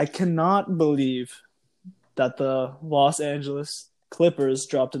I cannot believe that the Los Angeles Clippers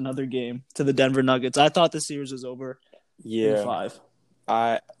dropped another game to the Denver Nuggets. I thought the series was over in Yeah. 5.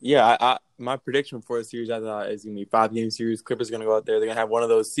 My prediction for the series, I thought it's gonna be 5 game series. Clippers are gonna go out there. They're gonna have one of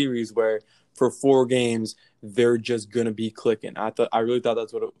those series where for 4 games they're just gonna be clicking. I really thought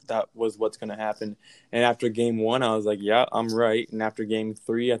that was what's gonna happen. And after game 1, I was like, yeah, I'm right. And after game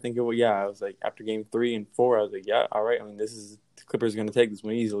 3, I think it was I was like after game 3 and 4, I was like, yeah, all right. I mean, the Clippers are gonna take this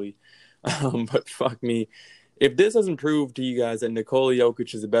one easily. But fuck me. If this doesn't prove to you guys that Nikola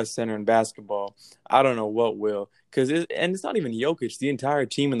Jokic is the best center in basketball, I don't know what will. And it's not even Jokic. The entire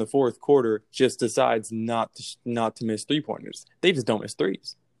team in the fourth quarter just decides not to miss 3-pointers. They just don't miss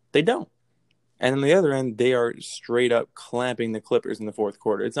threes. They don't. And on the other end, they are straight up clamping the Clippers in the fourth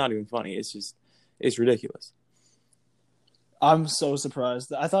quarter. It's not even funny. It's ridiculous. I'm so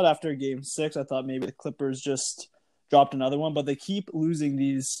surprised. I thought after game 6, I thought maybe the Clippers just dropped another one, but they keep losing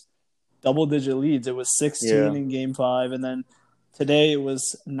these double-digit leads. It was 16 Yeah. in game 5, and then today it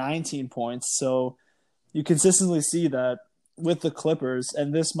was 19 points. So you consistently see that with the Clippers,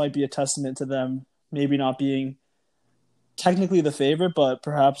 and this might be a testament to them maybe not being technically the favorite, but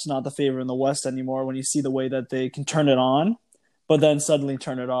perhaps not the favorite in the West anymore when you see the way that they can turn it on, but then suddenly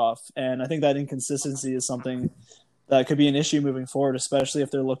turn it off. And I think that inconsistency is something that could be an issue moving forward, especially if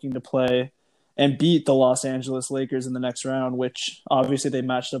they're looking to play and beat the Los Angeles Lakers in the next round, which obviously they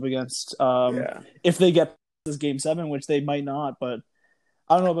matched up against Yeah. if they get this game 7, which they might not. But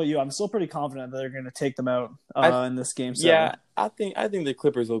I don't know about you. I'm still pretty confident that they're going to take them out I in this game 7. yeah, I think the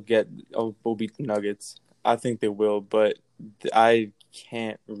Clippers will beat the Nuggets. I think they will, but I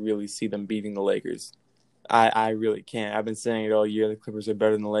can't really see them beating the Lakers. I really can't. I've been saying it all year. The Clippers are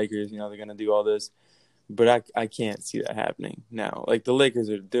better than the Lakers. They're going to do all this. But I can't see that happening now. Like, the Lakers,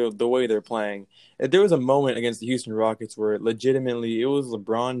 the way they're playing. There was a moment against the Houston Rockets where legitimately it was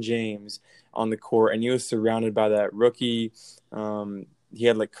LeBron James on the court, and he was surrounded by that rookie. He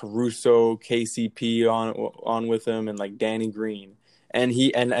had, like, Caruso, KCP on with him, and, like, Danny Green. And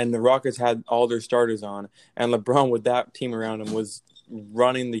the Rockets had all their starters on, and LeBron with that team around him was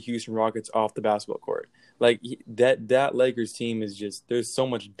running the Houston Rockets off the basketball court. Like, that Lakers team is just, there's so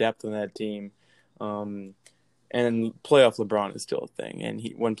much depth in that team. And playoff LeBron is still a thing, and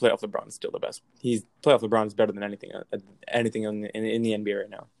when playoff LeBron is still the best. Playoff LeBron is better than anything in the NBA right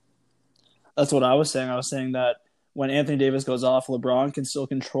now. That's what I was saying. I was saying that when Anthony Davis goes off, LeBron can still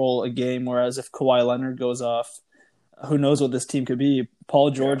control a game, whereas if Kawhi Leonard goes off, who knows what this team could be.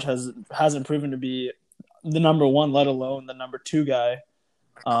 Paul George hasn't proven to be the number 1, let alone the number 2 guy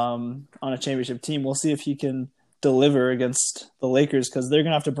on a championship team. We'll see if he can deliver against the Lakers because they're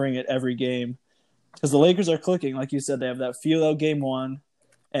going to have to bring it every game. Because the Lakers are clicking, like you said, they have that feel out game 1,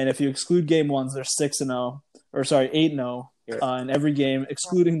 and if you exclude game 1s, they're 6-0, or sorry, 8-0 in every game,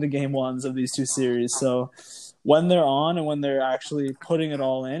 excluding the game 1s of these 2 series. So when they're on and when they're actually putting it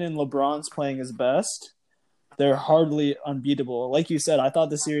all in, and LeBron's playing his best, they're hardly unbeatable. Like you said, I thought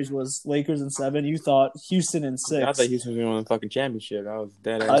the series was Lakers in 7. You thought Houston in 6. I thought Houston was going to win the fucking championship. I was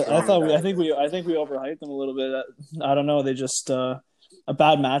dead ass. I think we overhyped them a little bit. I don't know. They just a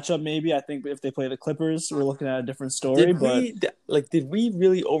bad matchup. Maybe I think if they play the Clippers, we're looking at a different story. Did we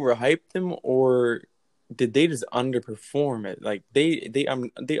really overhype them, or did they just underperform it? Like, they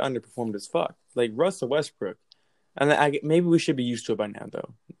underperformed as fuck. Like, Russell Westbrook. And maybe we should be used to it by now,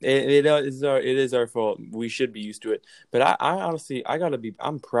 though. It is our fault. We should be used to it. But I honestly,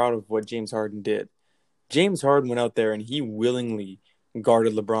 I'm proud of what James Harden did. James Harden went out there and he willingly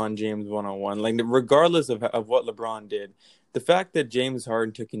guarded LeBron James one-on-one. Like, regardless of what LeBron did, the fact that James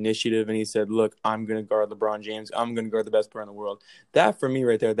Harden took initiative and he said, look, I'm going to guard LeBron James. I'm going to guard the best player in the world. That, for me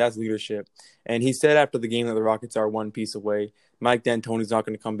right there, that's leadership. And he said after the game that the Rockets are one piece away. Mike D'Antoni's not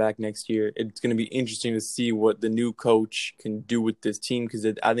going to come back next year. It's going to be interesting to see what the new coach can do with this team because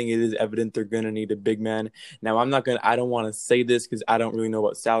I think it is evident they're going to need a big man. Now, I don't want to say this because I don't really know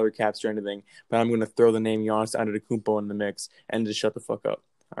about salary caps or anything, but I'm going to throw the name Giannis Antetokounmpo in the mix and just shut the fuck up.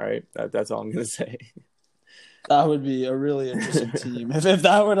 All right? That's all I'm going to say. That would be a really interesting team. If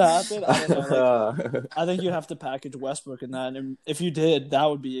that were to happen, I don't know. Like, I think you'd have to package Westbrook in that. And if you did, that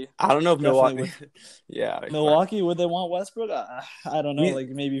would be. I don't know if Milwaukee. Yeah. Milwaukee, would they want Westbrook? I don't know. Like,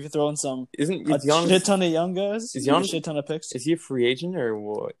 maybe if you throw in shit ton of young guys, a shit ton of picks. Is he a free agent or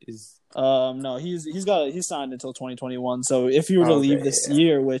what? No, he's signed until 2021. So if you were to leave this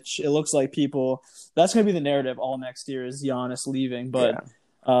year, which it looks like that's going to be the narrative all next year is Giannis leaving. But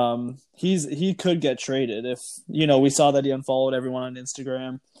he could get traded if we saw that he unfollowed everyone on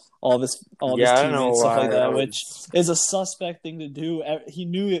Instagram, all this teammates, stuff like which is a suspect thing to do. He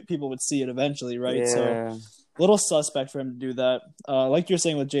knew people would see it eventually, right? Yeah. So little suspect for him to do that. Like you're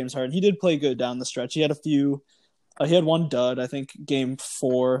saying with James Harden, he did play good down the stretch. He had a few. He had one dud, I think, game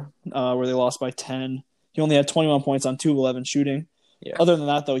 4, where they lost by 10. He only had 21 points on 2 of 11 shooting. Yeah, Other than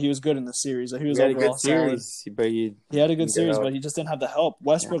that, though, he was good in the series. He was we had a overall good solid. series, but he He had a good didn't get series, out. but he just didn't have the help. Yeah,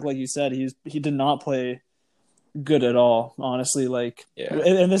 Westbrook, like you said, he did not play good at all. Honestly, yeah,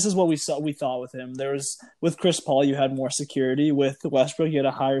 and this is what we thought with him. There was with Chris Paul, you had more security. With Westbrook, you had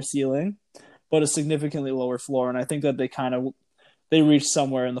a higher ceiling, but a significantly lower floor. And I think that they reached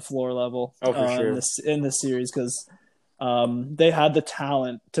somewhere in the floor level oh for sure. in this series because they had the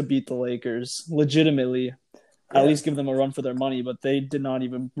talent to beat the Lakers legitimately, at Yeah, least give them a run for their money, but they did not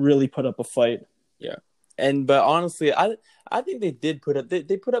even really put up a fight. yeah. But honestly, I think they did put up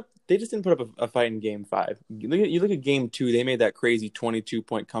they just didn't put up a fight in game 5. You look at game 2, they made that crazy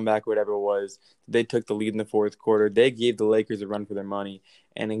 22-point comeback, whatever it was. They took the lead in the fourth quarter. They gave the Lakers a run for their money.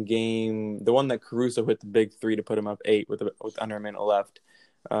 And in the one that Caruso hit the big 3 to put him up 8 with under a minute left,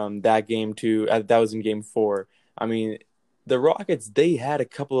 that game 2, that was in game 4. I mean, the Rockets, they had a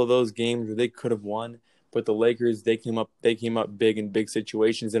couple of those games where they could have won. But the Lakers, they came up big in big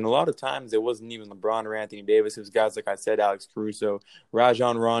situations, and a lot of times it wasn't even LeBron or Anthony Davis. It was guys like I said, Alex Caruso,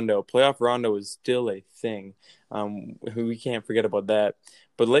 Rajon Rondo. Playoff Rondo is still a thing. We can't forget about that.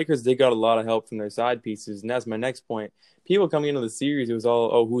 But Lakers, they got a lot of help from their side pieces, and that's my next point. People coming into the series, it was all,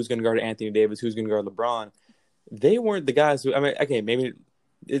 oh, who's going to guard Anthony Davis? Who's going to guard LeBron? They weren't the guys who. I mean, okay, maybe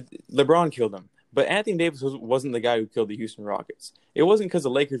LeBron killed them. But Anthony Davis wasn't the guy who killed the Houston Rockets. It wasn't because the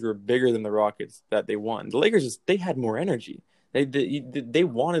Lakers were bigger than the Rockets that they won. The Lakers they had more energy. They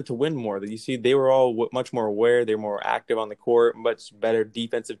wanted to win more. You see, they were all much more aware. They were more active on the court, much better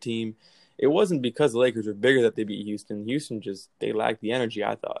defensive team. It wasn't because the Lakers were bigger that they beat Houston. Houston they lacked the energy,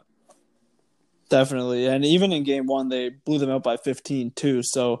 I thought. Definitely. And even in game 1, they blew them out by 15 too.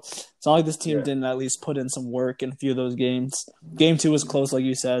 So it's not like this team didn't at least put in some work in a few of those games. Game 2 was close, like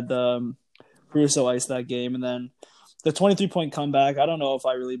you said. Caruso iced that game. And then the 23-point comeback, I don't know if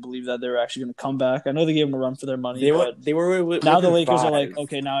I really believe that they were actually going to come back. I know they gave them a run for their money, They were now the Lakers 5. are like,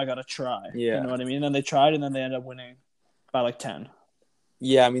 okay, now I got to try. Yeah. You know what I mean? And then they tried, and then they ended up winning by like 10.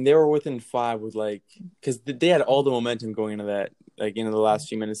 Yeah, I mean, they were within 5 with because they had all the momentum going into that, into the last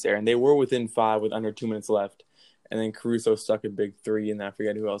few minutes there, and they were within 5 with under 2 minutes left, and then Caruso stuck a big 3, and I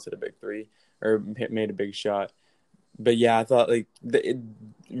forget who else hit a big 3 or made a big shot. But yeah, I thought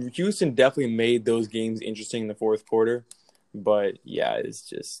Houston definitely made those games interesting in the fourth quarter, but yeah, it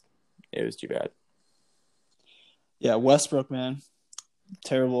was too bad. Yeah, Westbrook, man,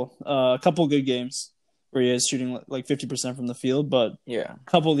 terrible. A couple good games where he is shooting like 50% from the field, but yeah,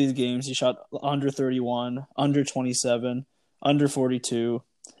 a couple of these games he shot under 31, under 27, under 42.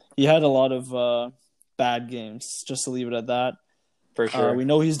 He had a lot of bad games, just to leave it at that. for sure. We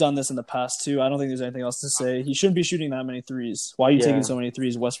know he's done this in the past too. I don't think there's anything else to say. He shouldn't be shooting that many threes. Why are you taking so many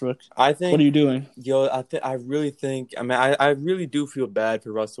threes, Westbrook? I think. What are you doing? I really think. I mean, I really do feel bad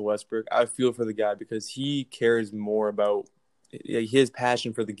for Russell Westbrook. I feel for the guy because he cares more about his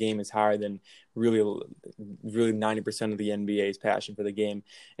passion for the game is higher than really 90% of the NBA's passion for the game,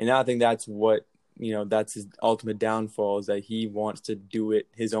 and I think that's what. That's his ultimate downfall is that he wants to do it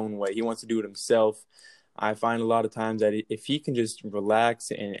his own way. He wants to do it himself. I find a lot of times that if he can just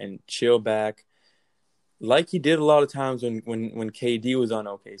relax and chill back, like he did a lot of times when KD was on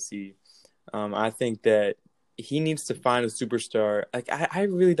OKC, I think that he needs to find a superstar. Like I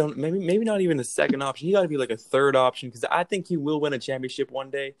really don't. Maybe not even a second option. He got to be like a third option because I think he will win a championship one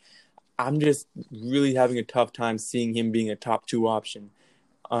day. I'm just really having a tough time seeing him being a top 2 option.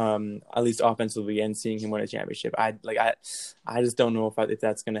 At least offensively, and seeing him win a championship. I just don't know if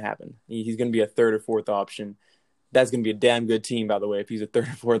that's going to happen. He's going to be a third or fourth option. That's going to be a damn good team, by the way, if he's a third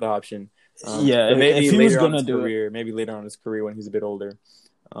or fourth option. Maybe if he was going to do it. Maybe later on in his career when he's a bit older.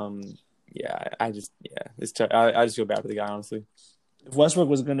 It's tough. I just feel bad for the guy, honestly. If Westbrook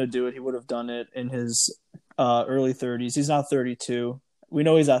was going to do it, he would have done it in his early 30s. He's now 32. We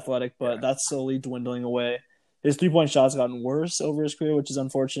know he's athletic, but that's slowly dwindling away. His 3-point shot's gotten worse over his career, which is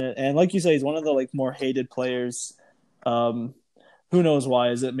unfortunate. And like you say, he's one of the more hated players. Who knows why?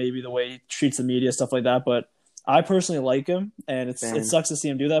 Is it maybe the way he treats the media, stuff like that? But I personally like him, and it sucks to see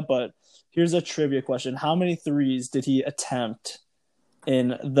him do that. But here's a trivia question: how many threes did he attempt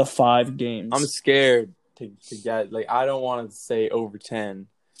in the 5 games? I'm scared to get I don't want to say over 10,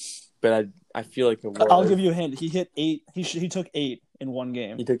 but I feel like it was. I'll give you a hint. He hit 8. He took 8 in one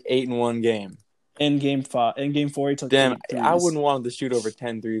game. He took 8 in one game. In game 4, he took 8 threes. I wouldn't want him to shoot over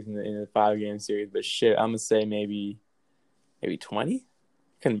 10 threes in a 5-game series, but shit, I'm gonna say maybe 20.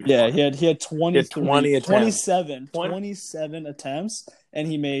 Couldn't be Yeah, funny. he had 23, 20 attempts. 27 attempts, and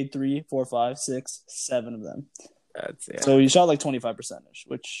he made 3, 4, 5, 6, 7 of them. Yeah. So he shot like 25%,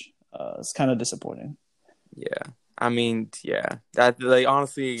 which is kind of disappointing. Yeah. I mean, yeah. That like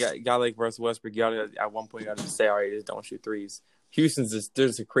honestly, a guy like Russell Westbrook, at one point you gotta just say, all right, just don't shoot threes.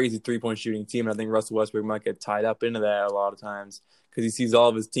 There's a crazy 3-point shooting team, and I think Russell Westbrook might get tied up into that a lot of times because he sees all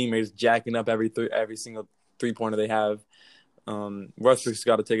of his teammates jacking up every single 3-pointer they have. Westbrook's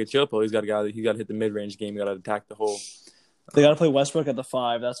got to take a chill pill. He's got to hit the mid range game. He got to attack the hole. They got to play Westbrook at the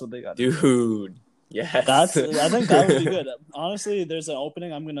 5. That's what they got to do. Dude, yes. I think that would be good. Honestly, there's an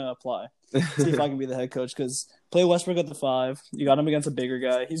opening. I'm gonna apply. See if I can be the head coach because play Westbrook at the 5. You got him against a bigger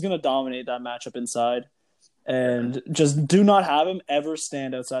guy. He's gonna dominate that matchup inside, and just do not have him ever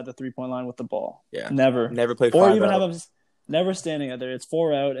stand outside the 3-point line with the ball. Yeah, never play 5 or even out. have him never standing out there. It's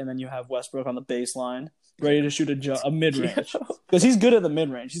 4 out, and then you have Westbrook on the baseline, ready to shoot a mid range because he's good at the mid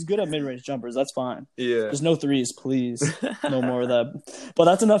range. He's good at mid range jumpers. That's fine. Yeah, there's no threes, please. No more of that. But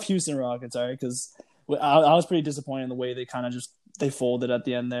that's enough Houston Rockets, all right? Because I was pretty disappointed in the way they kind of they folded at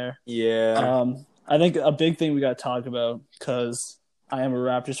the end there. Yeah. I think a big thing we got to talk about because I am a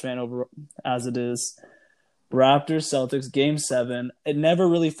Raptors fan over as it is. Raptors Celtics Game 7. It never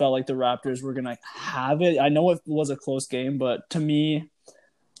really felt like the Raptors were gonna have it. I know it was a close game, but to me,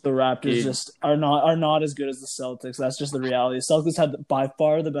 the Raptors just are not as good as the Celtics. That's just the reality. The Celtics had by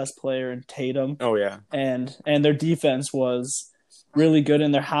far the best player in Tatum. Oh yeah, and their defense was really good,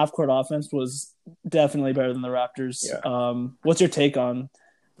 and their half court offense was definitely better than the Raptors. Yeah. What's your take on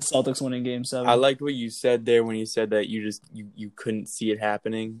the Celtics winning Game 7? I liked what you said there when you said that you couldn't see it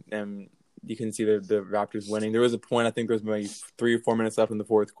happening and you couldn't see the Raptors winning. There was a point, I think there was maybe 3 or 4 minutes left in the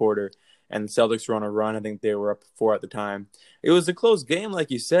fourth quarter, and the Celtics were on a run. I think they were up 4 at the time. It was a close game, like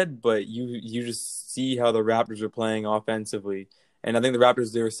you said, but you just see how the Raptors were playing offensively. And I think the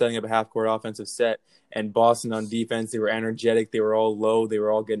Raptors, they were setting up a half-court offensive set, and Boston on defense, they were energetic. They were all low. They were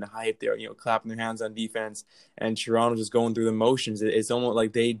all getting hyped. They were, clapping their hands on defense. And Toronto just going through the motions. It's almost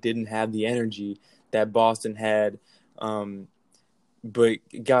like they didn't have the energy that Boston had. But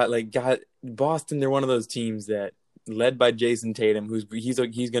got Boston, they're one of those teams that, led by Jason Tatum, he's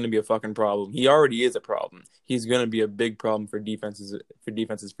going to be a fucking problem. He already is a problem. He's going to be a big problem for defenses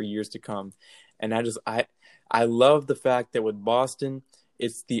for years to come. And I love the fact that with Boston,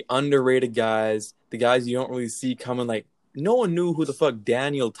 it's the underrated guys, the guys you don't really see coming. Like, no one knew who the fuck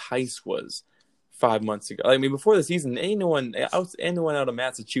Daniel Tice was 5 months ago. I mean, before the season, anyone out of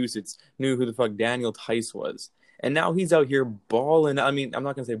Massachusetts knew who the fuck Daniel Tice was. And now he's out here balling. I mean, I'm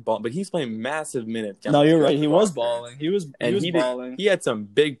not going to say balling, but he's playing massive minutes. No, you're right. He was balling. He was balling. He had some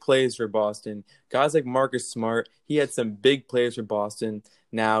big plays for Boston. Guys like Marcus Smart, he had some big plays for Boston.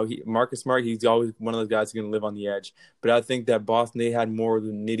 Now, Marcus Smart, he's always one of those guys who's going to live on the edge. But I think that Boston, they had more of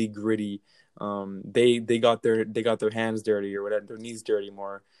the nitty gritty. They got their hands dirty or whatever, their knees dirty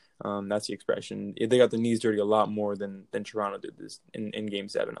more. That's the expression. They got their knees dirty a lot more than Toronto did this in Game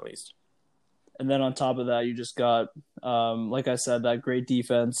 7 at least. And then on top of that, you just got, like I said, that great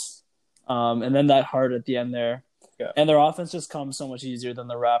defense, and then that heart at the end there. Yeah. And their offense just comes so much easier than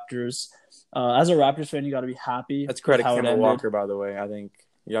the Raptors. As a Raptors fan, you got to be happy. That's credit Kemba Walker, by the way. I think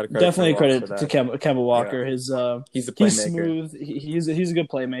you got to definitely credit to Kemba Walker. Yeah. He's the playmaker. He's smooth. He's a good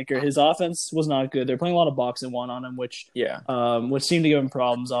playmaker. His offense was not good. They're playing a lot of box and one on him, which seemed to give him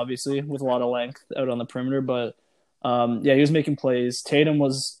problems, obviously, with a lot of length out on the perimeter. But he was making plays. Tatum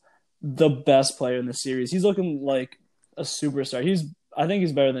was the best player in the series. He's looking like a superstar. I think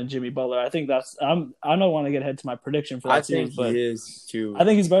he's better than Jimmy Butler. I think I don't want to get ahead to my prediction for that series, but he is too. I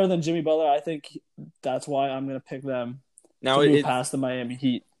think he's better than Jimmy Butler. I think that's why I'm going to pick them to move past the Miami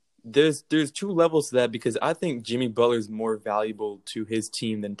Heat. There's 2 levels to that because I think Jimmy Butler is more valuable to his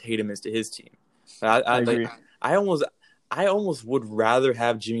team than Tatum is to his team. I agree. I almost would rather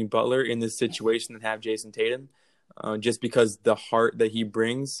have Jimmy Butler in this situation than have Jason Tatum. Just because the heart that he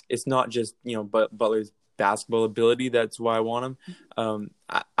brings, it's not just Butler's basketball ability. That's why I want him.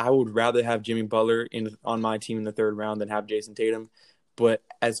 I would rather have Jimmy Butler on my team in the 3rd round than have Jason Tatum. But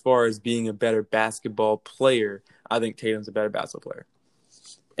as far as being a better basketball player, I think Tatum's a better basketball player.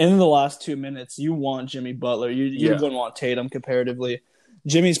 In the last 2 minutes, you want Jimmy Butler. You wouldn't want Tatum comparatively.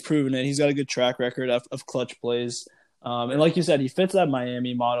 Jimmy's proven it. He's got a good track record of clutch plays. And like you said, he fits that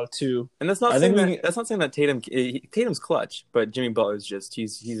Miami motto too. And that's not saying that Tatum's clutch, but Jimmy Butler is just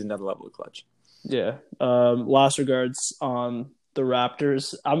he's another level of clutch. Yeah. Last regards on the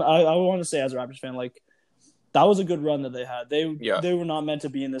Raptors. I want to say as a Raptors fan, like that was a good run that they had. They were not meant to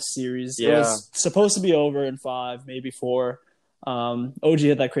be in this series. Yeah. It was supposed to be over in 5, maybe 4. OG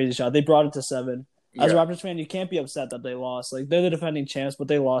hit that crazy shot. They brought it to 7. As a Yeah, Raptors fan, you can't be upset that they lost. Like they're the defending champs, but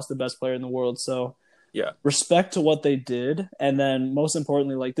they lost the best player in the world. So yeah, respect to what they did, and then most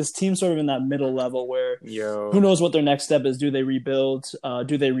importantly, like this team's sort of in that middle level where who yo, knows what their next step is? Do they rebuild?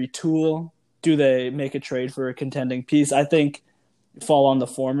 Do they retool? Do they make a trade for a contending piece? I think fall on the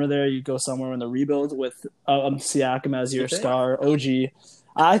former there. You go somewhere in the rebuild with Siakam as you your think? star, OG.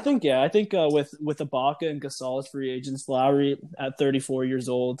 I think yeah. I think with Ibaka and Gasol as free agents, Lowry at 34 years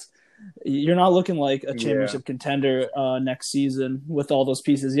old, you're not looking like a Yeah, championship contender next season with all those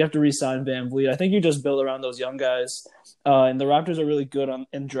pieces. You have to re-sign Van Vliet. I think you just build around those young guys, and the Raptors are really good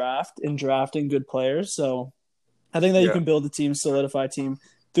in drafting good players. So I think that you yeah, can build a team, solidify a team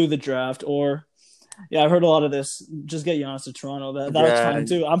through the draft, or yeah, I've heard a lot of this. Just get Giannis to Toronto. That's yeah. fine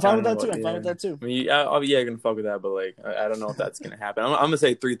too. I'm I fine with don't know that too. what. I'm fine Yeah, with that too. I mean, yeah, you're gonna fuck with that, but like, I don't know if that's gonna happen. I'm gonna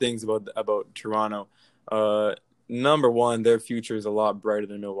say three things about Toronto. Number one, their future is a lot brighter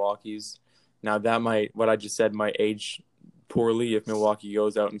than Milwaukee's. Now that what I just said might age poorly if Milwaukee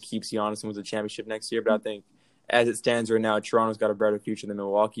goes out and keeps Giannis and wins a championship next year. But I think as it stands right now, Toronto's got a brighter future than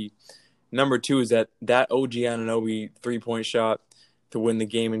Milwaukee. Number two is that OG Anunoby 3-point shot to win the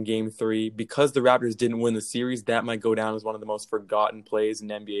game in Game 3. Because the Raptors didn't win the series, that might go down as one of the most forgotten plays in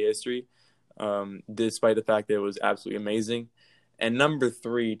NBA history, despite the fact that it was absolutely amazing. And number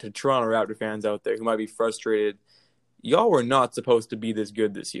three, to Toronto Raptor fans out there who might be frustrated, y'all were not supposed to be this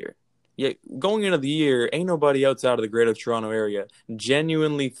good this year. Yeah, going into the year, ain't nobody outside of the greater Toronto area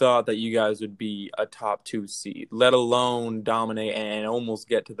genuinely thought that you guys would be a top 2 seed, let alone dominate and almost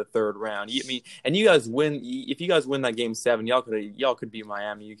get to the third round. I mean, and you guys win. If you guys win that game 7, y'all could beat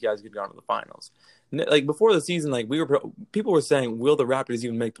Miami. You guys could go to the finals. Like before the season, like people were saying, will the Raptors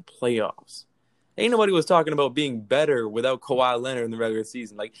even make the playoffs? Ain't nobody was talking about being better without Kawhi Leonard in the regular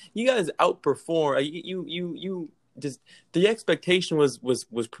season. Like you guys outperform. You just the expectation was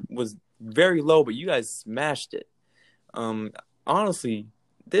very low, but you guys smashed it. Honestly,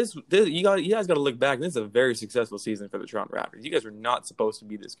 this you guys got to look back. This is a very successful season for the Toronto Raptors. You guys were not supposed to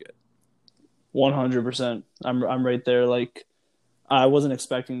be this good. 100%. I'm right there. Like I wasn't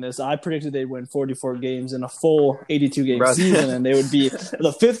expecting this. I predicted they'd win 44 games in a full 82 game season, and they would be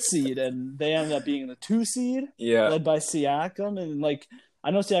the 5th seed, and they ended up being the 2 seed, Yeah, led by Siakam. And like I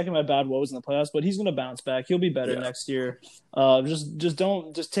know Siakam had bad woes in the playoffs, but he's going to bounce back. He'll be better next year.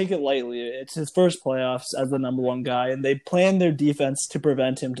 Just take it lightly. It's his first playoffs as the number 1 guy, and they planned their defense to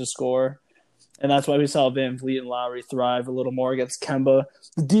prevent him to score. And that's why we saw Van Vliet and Lowry thrive a little more against Kemba.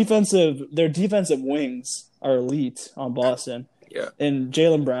 Their defensive wings are elite on Boston. yeah, And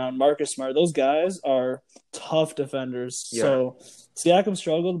Jaylen Brown, Marcus Smart, those guys are tough defenders. yeah. So Siakam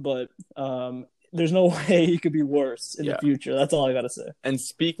struggled, but there's no way he could be worse in the future. That's all I got to say. And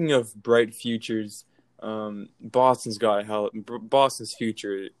speaking of bright futures, Boston's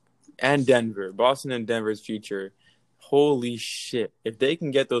future, and Boston and Denver's future. Holy shit! If they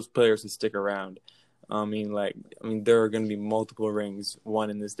can get those players to stick around, there are going to be multiple rings won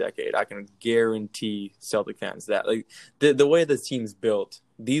in this decade. I can guarantee Celtic fans that. Like the way this team's built,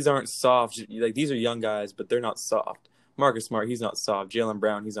 these aren't soft. Like these are young guys, but they're not soft. Marcus Smart, he's not soft. Jaylen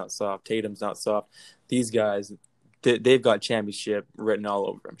Brown, he's not soft. Tatum's not soft. These guys, they've got championship written all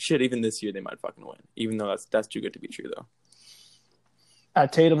over them. Shit, even this year they might fucking win. Even though that's too good to be true, though.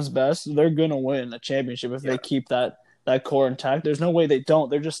 At Tatum's best, they're gonna win a championship if they keep that core intact. There's no way they don't.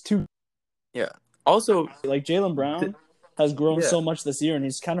 They're just too. Yeah. Also, like Jaylen Brown has grown so much this year, and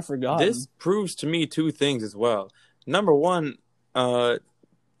he's kind of forgotten. This proves to me 2 things as well. Number one, the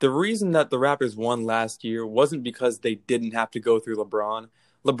reason that the Raptors won last year wasn't because they didn't have to go through LeBron.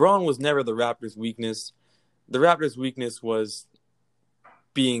 LeBron was never the Raptors' weakness. The Raptors' weakness was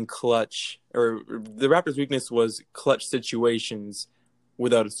being clutch, or the Raptors' weakness was clutch situations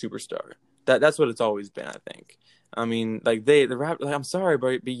without a superstar. That's what it's always been, I think. I mean, like the Raptors. Like, I'm sorry,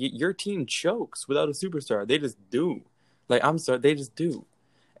 but your team chokes without a superstar. They just do. Like I'm sorry, they just do.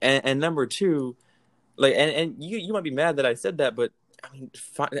 And number two, like and you might be mad that I said that, but I mean,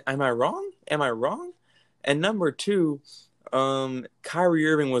 am I wrong? Am I wrong? And number two, Kyrie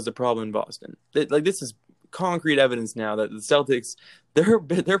Irving was the problem in Boston. This is concrete evidence now that the Celtics,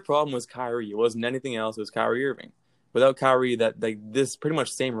 their problem was Kyrie. It wasn't anything else. It was Kyrie Irving. Without Kyrie, this pretty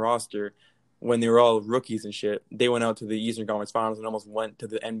much same roster, when they were all rookies and shit, they went out to the Eastern Conference Finals and almost went to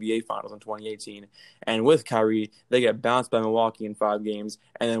the NBA Finals in 2018. And with Kyrie, they get bounced by Milwaukee in 5 games.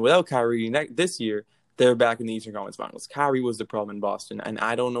 And then without Kyrie, this year, they're back in the Eastern Conference Finals. Kyrie was the problem in Boston, and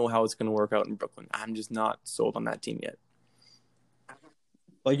I don't know how it's going to work out in Brooklyn. I'm just not sold on that team yet.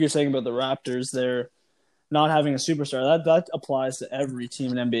 Like you're saying about the Raptors, they're not having a superstar. That applies to every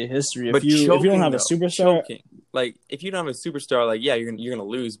team in NBA history. If you don't have a superstar, like if you don't have a superstar, like yeah, you're gonna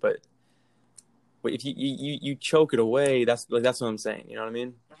lose, but But if you choke it away, that's what I'm saying. You know what I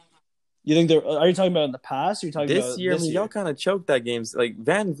mean? You think they're? Are you talking about in the past? Or are you talking This about year, I this mean, year? y'all kind of choked that game. Like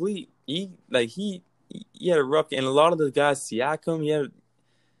Van Vliet, he had a rough, and a lot of the guys, Siakam,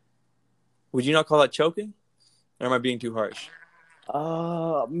 would you not call that choking? Or am I being too harsh?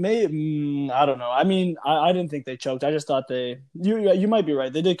 Maybe I don't know. I mean, I didn't think they choked. I just thought you might be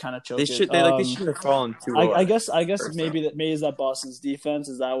right. They did kind of choke it. They shouldn't have fallen too low. I guess First maybe time. is that Boston's defense?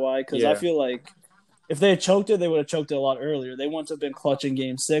 Is that why? Because I Yeah, feel like if they had choked it, they would have choked it a lot earlier. They wouldn't have been clutch in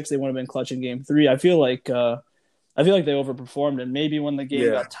game 6. They wouldn't have been clutch in game 3. I feel like they overperformed, and maybe when the game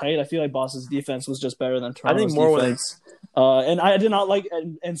yeah. got tight, I feel like Boston's defense was just better than I think Toronto's more when they, defense. And I did not like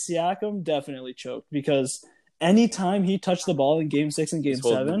and Siakam definitely choked because anytime he touched the ball in game 6 and game this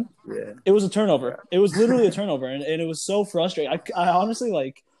whole, 7, yeah, it was a turnover. yeah. It was literally a turnover, and it was so frustrating. I honestly,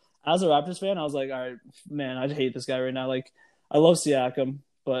 like, as a Raptors fan, I was like, all right, man, I hate this guy right now. Like, I love Siakam,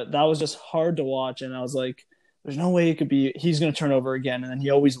 but that was just hard to watch, and I was like, there's no way he's going to turn over again, and then he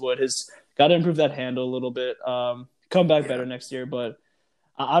always would. His got to improve that handle a little bit, come back better next year, but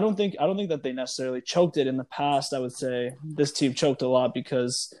I don't think that they necessarily choked it in the past. I would say this team choked a lot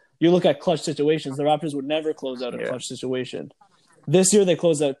because you look at clutch situations, the Raptors would never close out a clutch situation. This year they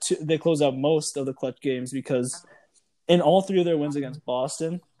closed out most of the clutch games because in all 3 of their wins against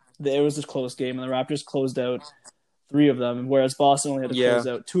Boston, it was a close game, and the Raptors closed out 3 of them, whereas Boston only had to close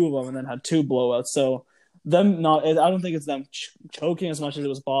out 2 of them and then had 2 blowouts. So I don't think it's them choking as much as it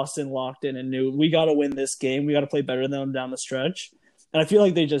was Boston locked in and knew we got to win this game. We got to play better than them down the stretch. And I feel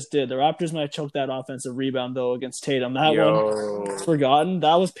like they just did. The Raptors might have choked that offensive rebound, though, against Tatum. That one, forgotten.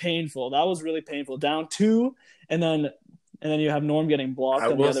 That was painful. That was really painful. Down 2, and then you have Norm getting blocked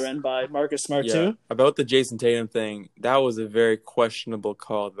on the other end by Marcus Smart, too. About the Jason Tatum thing, that was a very questionable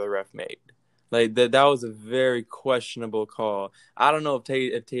call the ref made. Like, that was a very questionable call. I don't know if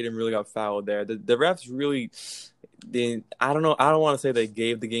Tatum really got fouled there. The refs really... I don't know. I don't want to say they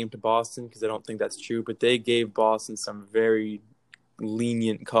gave the game to Boston because I don't think that's true, but they gave Boston some very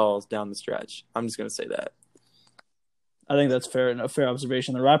lenient calls down the stretch. I'm just going to say that. I think that's a fair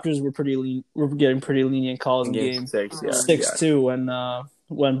observation. The Raptors were getting pretty lenient calls in game 6 too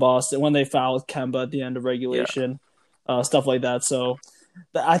when Boston they fouled Kemba at the end of regulation, stuff like that. So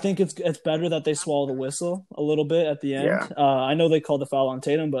I think it's better that they swallow the whistle a little bit at the end. I know they called the foul on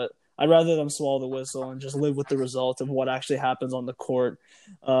Tatum, but I'd rather them swallow the whistle and just live with the result of what actually happens on the court.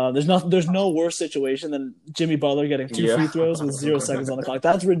 There's no worse situation than Jimmy Butler getting 2 free throws with 0 seconds on the clock.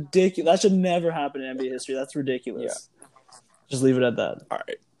 That's ridiculous. That should never happen in NBA history. That's ridiculous. Just leave it at that. All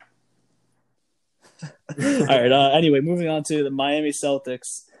right. All right. Anyway, moving on to the Miami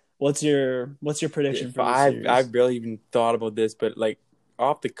Celtics. What's your prediction for this series? I've barely even thought about this, but like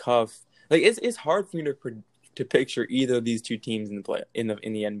off the cuff, like it's hard for me to picture either of these two teams in the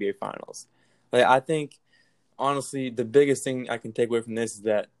NBA Finals. Like I think honestly, the biggest thing I can take away from this is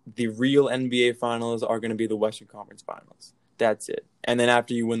that the real NBA Finals are going to be the Western Conference Finals. That's it. And then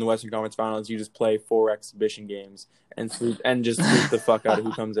after you win the Western Conference Finals, you just play 4 exhibition games and just sweep the fuck out of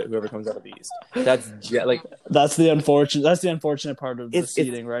whoever comes out of the East. That's the unfortunate part of the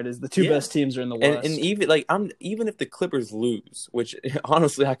seeding, right? Is the 2 best teams are in the West. And even if the Clippers lose, which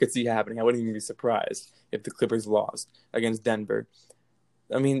honestly I could see happening, I wouldn't even be surprised if the Clippers lost against Denver.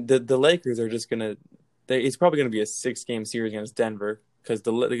 I mean, the Lakers are just gonna. It's probably gonna be a 6-game series against Denver because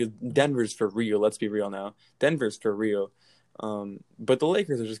Denver's for real. Let's be real now. Denver's for real. But the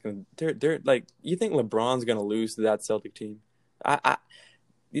Lakers are just gonna. They're like. You think LeBron's gonna lose to that Celtic team?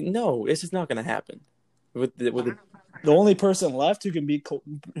 No, it's just not gonna happen. The only person left who can beat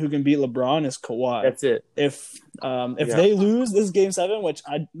LeBron is Kawhi. That's it. If they lose this game 7, which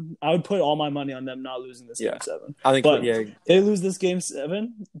I would put all my money on them not losing this game 7. I think, but they lose this game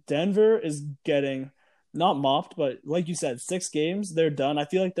 7. Denver is getting not mopped, but like you said, 6 games they're done. I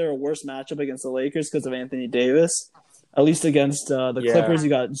feel like they're a worse matchup against the Lakers because of Anthony Davis. At least against the Clippers, you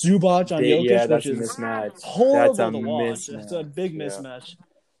got Zubac on Jokic, which is a mismatch. Horrible to watch. It's a big mismatch.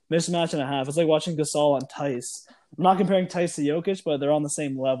 Mismatch and a half. It's like watching Gasol on Tice. I'm not comparing Tice to Jokic, but they're on the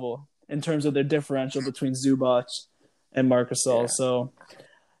same level in terms of their differential between Zubac and Marc Gasol. So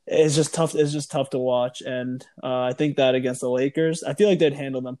it's just tough. It's just tough to watch. And I think that against the Lakers, I feel like they'd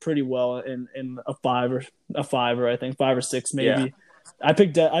handle them pretty well in a 5 or I think 5 or 6 maybe. Yeah. I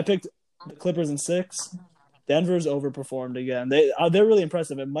picked the Clippers in 6. Denver's overperformed again. They're really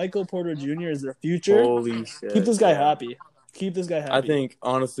impressive. And Michael Porter Jr. is their future. Holy shit! Keep this guy happy. I think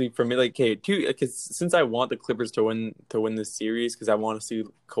honestly, for me, because since I want the Clippers to win this series, because I want to see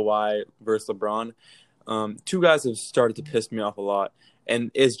Kawhi versus LeBron, 2 guys have started to piss me off a lot,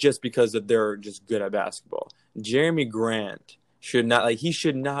 and it's just because they're just good at basketball. Jeremy Grant should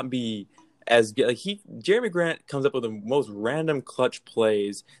not be as like Jeremy Grant comes up with the most random clutch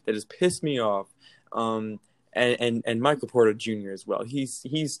plays that just piss me off. And Michael Porter Jr. as well.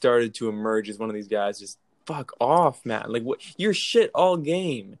 He's started to emerge as one of these guys. Just fuck off, man. Like what? You're shit all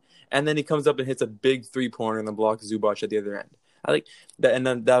game, and then he comes up and hits a big 3-pointer and then blocks Zubac at the other end. I like that, and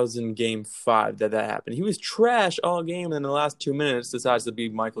then that was in Game 5 that happened. He was trash all game, and in the last 2 minutes decides to be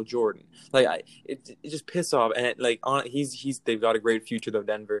Michael Jordan. Like it just piss off. And they've got a great future though,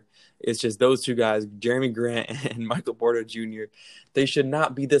 Denver. It's just those two guys, Jeremy Grant and Michael Porter Jr. They should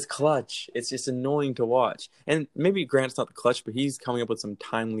not be this clutch. It's just annoying to watch. And maybe Grant's not the clutch, but he's coming up with some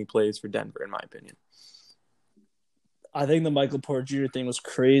timely plays for Denver, in my opinion. I think the Michael Porter Jr. thing was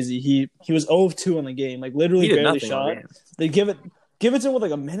crazy. He was 0 of 2 on the game, like literally barely shot. They give it to him with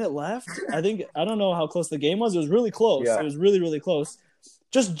like a minute left. I don't know how close the game was. It was really close. Yeah. It was really, really close.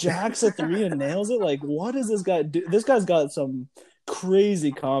 Just jacks a 3 and nails it. Like, what does this guy do? This guy's got some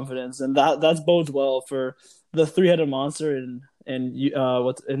crazy confidence, and that bodes well for the 3-headed monster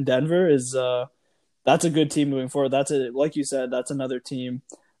in Denver. That's a good team moving forward. Like you said, that's another team.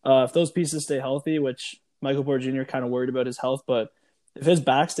 If those pieces stay healthy, which Michael Porter Jr. kind of worried about his health, but if his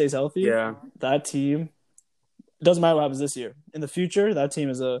back stays healthy, that team, it doesn't matter what happens this year. In the future, that team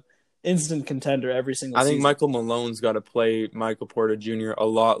is a instant contender every single season. I think Michael Malone's got to play Michael Porter Jr. a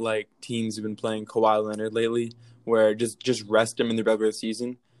lot like teams have been playing Kawhi Leonard lately, where just rest him in the regular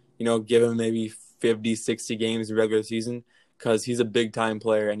season. Give him maybe 50, 60 games in the regular season because he's a big-time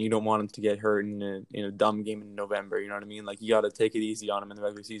player and you don't want him to get hurt in a dumb game in November. You know what I mean? Like, you got to take it easy on him in the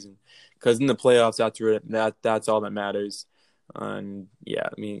regular season because in the playoffs, that's all that matters. And, yeah,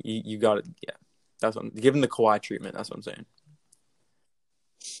 I mean, you got to – yeah. That's what give him the Kawhi treatment. That's what I'm saying.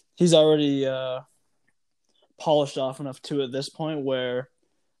 He's already polished off enough to at this point where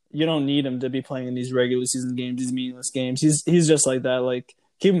you don't need him to be playing in these regular season games, these meaningless games. He's just like that. Like,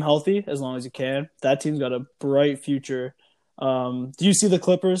 keep him healthy as long as you can. That team's got a bright future. Do you see the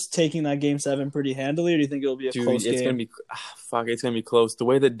Clippers taking that Game 7 pretty handily, or do you think it'll be a close game? It's gonna be close. The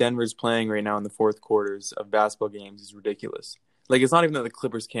way that Denver's playing right now in the fourth quarters of basketball games is ridiculous. Like, it's not even that the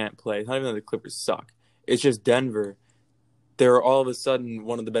Clippers can't play. It's not even that the Clippers suck. It's just Denver. They're all of a sudden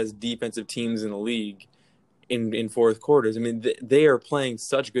one of the best defensive teams in the league in fourth quarters. I mean, they are playing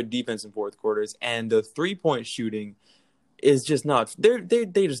such good defense in fourth quarters, and the 3-point shooting is just not. They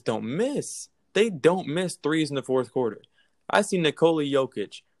just don't miss. They don't miss threes in the fourth quarter. I see Nikola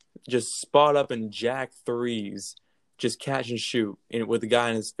Jokic just spot up and jack threes, just catch and shoot with the guy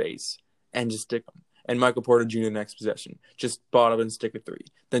in his face, and just stick them. And Michael Porter Jr. next possession, just spot up and stick a 3.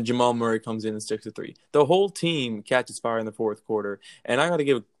 Then Jamal Murray comes in and sticks a 3. The whole team catches fire in the fourth quarter. And I got to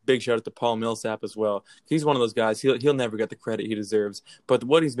give a big shout out to Paul Millsap as well. He's one of those guys. He'll never get the credit he deserves. But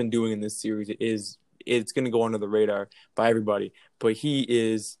what he's been doing in this series it's going to go under the radar by everybody. But he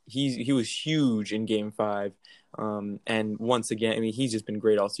was huge in Game 5. And once again, I mean, he's just been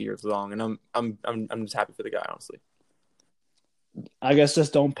great all year long. And I'm just happy for the guy, honestly. I guess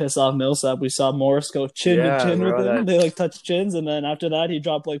just don't piss off Millsap. We saw Morris go chin to chin with him. They touched chins, and then after that, he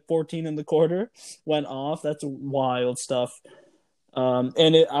dropped 14 in the quarter, went off. That's wild stuff. I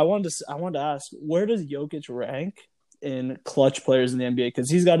wanted to ask, where does Jokic rank in clutch players in the NBA? Because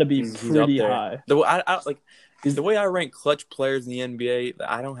he's got to be pretty high. The way I rank clutch players in the NBA,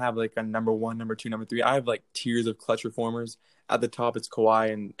 I don't have a number 1, number 2, number 3. I have tiers of clutch performers. At the top, it's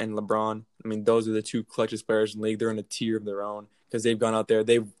Kawhi and LeBron. I mean, those are the two clutchest players in the league. They're in a tier of their own because they've gone out there.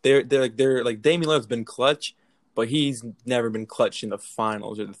 They're like Damian Lillard's been clutch, but he's never been clutch in the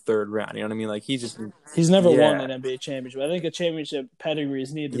finals or the third round. You know what I mean? Like, he's never won an NBA championship. I think a championship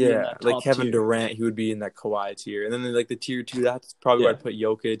pedigrees need to be in that top Kevin tier. Durant, he would be in that Kawhi tier, and then the tier 2. That's probably where I'd put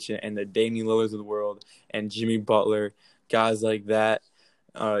Jokic and the Damian Lillards of the world and Jimmy Butler, guys like that.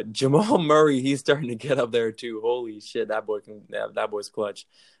 Jamal Murray, he's starting to get up there too. Holy shit, that boy's clutch.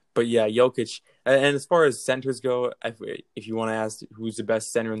 But yeah, Jokic. And as far as centers go, if you want to ask who's the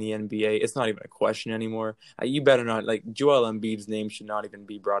best center in the NBA, it's not even a question anymore. You better not Joel Embiid's name should not even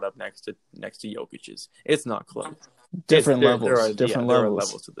be brought up next to Jokic's. It's not close. Different levels. There are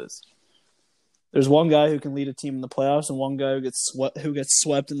levels to this. There's one guy who can lead a team in the playoffs, and one guy who gets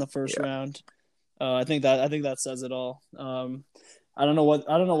swept in the first round. I think that says it all. I don't know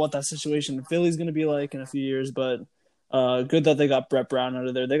what that situation in Philly's going to be like in a few years, but good that they got Brett Brown out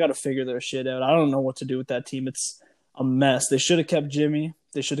of there. They got to figure their shit out. I don't know what to do with that team. It's a mess. They should have kept Jimmy.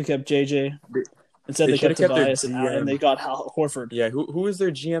 They should have kept JJ. Instead, they kept Tobias, and they got Horford. Yeah, who is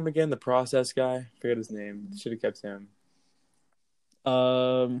their GM again? The process guy? I forget his name. Should have kept him.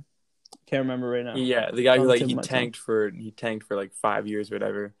 Can't remember right now. Yeah, the guy who he tanked for 5 years or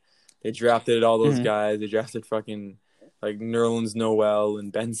whatever. They drafted all those guys. They drafted fucking like Nerlens Noel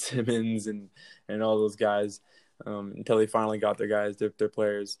and Ben Simmons and all those guys until they finally got their guys, their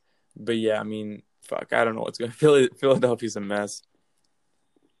players. But yeah, I mean, fuck, I don't know what's going to Philadelphia's a mess.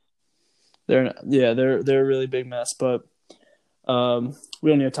 They're a really big mess, but we don't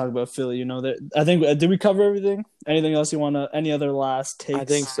need to talk about Philly. You know that. I think did we cover everything? Anything else you want to? Any other last takes? I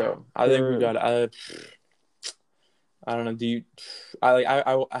think so. I think we got. I don't know. Do you?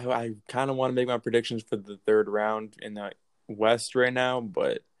 I kind of want to make my predictions for the third round in the West right now,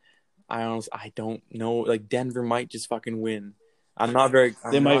 but I don't know. Like Denver might just fucking win. I'm not very.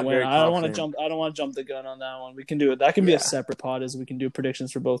 They I'm might not win. very I don't want to confident. jump. I don't want to jump the gun on that one. We can do it. That can be a separate pod, as we can do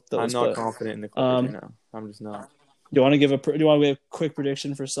predictions for both those. I'm not confident in the Clippers right now. I'm just not. Do you want to give a quick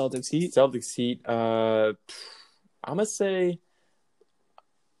prediction for Celtics Heat? Celtics Heat. I'm gonna say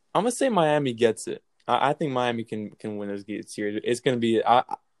Miami gets it. I think Miami can win this series. It's gonna be.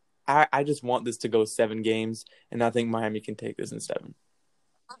 I just want this to go 7 games, and I think Miami can take this in 7.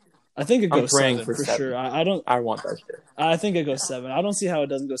 I think it goes 7 for 7. sure. I want that shit. I think it goes 7. I don't see how it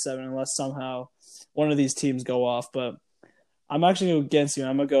doesn't go 7 unless somehow one of these teams go off. But I'm actually going against you.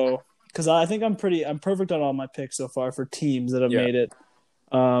 I'm gonna go because I think I'm perfect on all my picks so far for teams that have made it.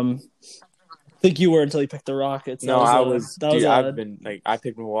 I think you were until you picked the Rockets. I've been like I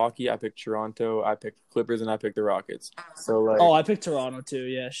picked Milwaukee, I picked Toronto, I picked Clippers, and I picked the Rockets. So like, I picked Toronto too.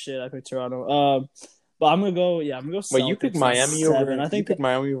 Yeah, shit, I picked Toronto. But I'm gonna go. Yeah, I'm gonna go. Wait, you picked Miami 7. over? You picked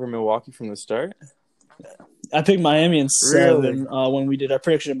Miami over Milwaukee from the start. I picked Miami in 7 Really? When we did our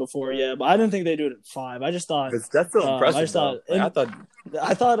prediction before. Yeah, but I didn't think they do it at 5. I just thought That's still impressive.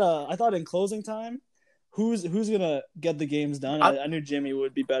 I thought in closing time, who's gonna get the games done? I knew Jimmy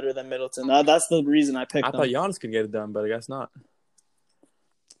would be better than Middleton. That's the reason I picked. I thought Giannis could get it done, but I guess not.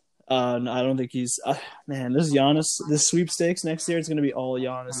 No, I don't think he's. Man, this Giannis, this sweepstakes next year, it's gonna be all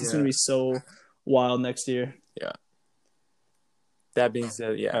Giannis. It's gonna be so wild next year. Yeah. That being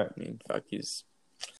said, yeah, I mean, fuck, he's